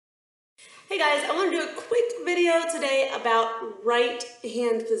Hey guys, I want to do a quick video today about right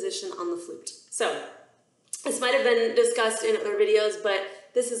hand position on the flute. So, this might have been discussed in other videos, but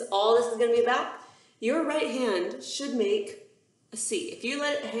this is all this is going to be about. Your right hand should make a C. If you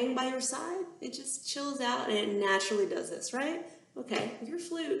let it hang by your side, it just chills out and it naturally does this, right? Okay, your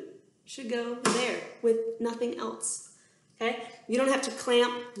flute should go there with nothing else, okay? You don't have to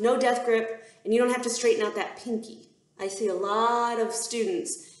clamp, no death grip, and you don't have to straighten out that pinky. I see a lot of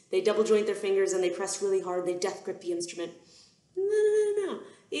students, they double joint their fingers and they press really hard, they death grip the instrument. No.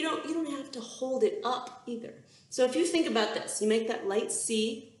 You don't have to hold it up either. So if you think about this, you make that light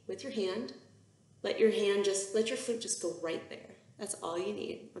C with your hand, let your flute just go right there. That's all you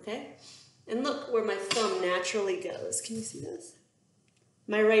need, okay? And look where my thumb naturally goes. Can you see this?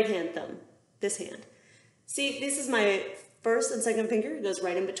 My right hand thumb, this hand. See, this is my first and second finger. It goes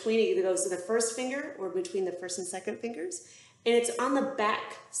right in between. It either goes to the first finger or between the first and second fingers. And it's on the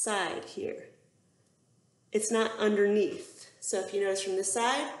back side here. It's not underneath. So if you notice from this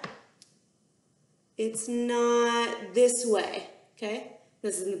side, it's not this way, okay?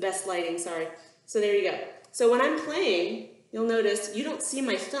 This is the best lighting, sorry. So there you go. So when I'm playing, you'll notice you don't see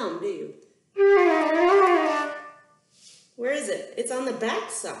my thumb, do you? Where is it? It's on the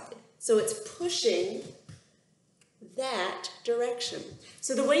back side. So it's pushing that direction.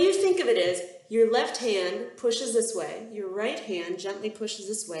 So the way you think of it is your left hand pushes this way, your right hand gently pushes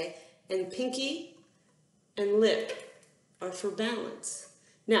this way, and pinky and lip are for balance.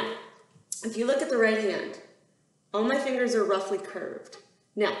 Now, if you look at the right hand, all my fingers are roughly curved.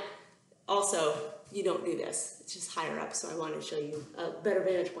 Now, also, you don't do this. It's just higher up, so I want to show you a better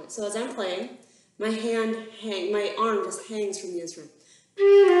vantage point. So as I'm playing, my arm just hangs from the instrument.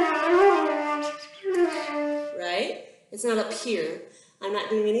 Right? It's not up here. I'm not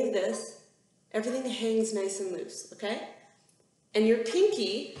doing any of this. Everything hangs nice and loose, okay? And your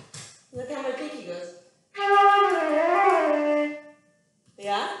pinky, look how my pinky goes.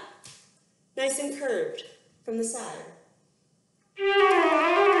 Yeah? Nice and curved from the side.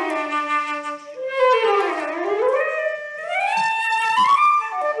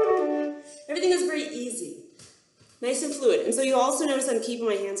 Everything is very easy, nice and fluid. And so you also notice I'm keeping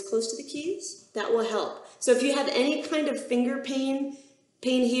my hands close to the keys. That will help. So if you have any kind of finger pain,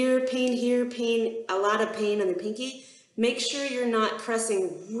 pain here, a lot of pain on the pinky, make sure you're not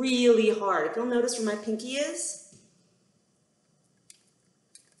pressing really hard. If you'll notice where my pinky is,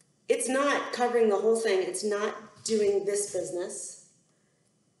 it's not covering the whole thing. It's not doing this business.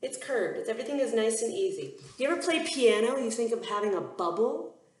 It's curved. Everything is nice and easy. If you ever play piano, you think of having a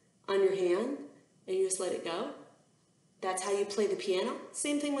bubble on your hand and you just let it go. That's how you play the piano.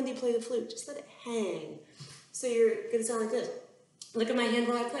 Same thing when you play the flute. Just let it hang. So you're going to sound like this. Look at my hand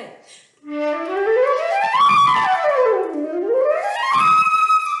while I play.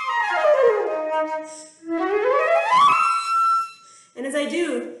 And as I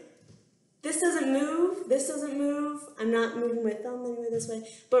do, this doesn't move, I'm not moving my thumb anyway this way,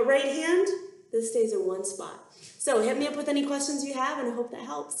 but right hand, this stays in one spot. So hit me up with any questions you have, and I hope that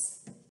helps.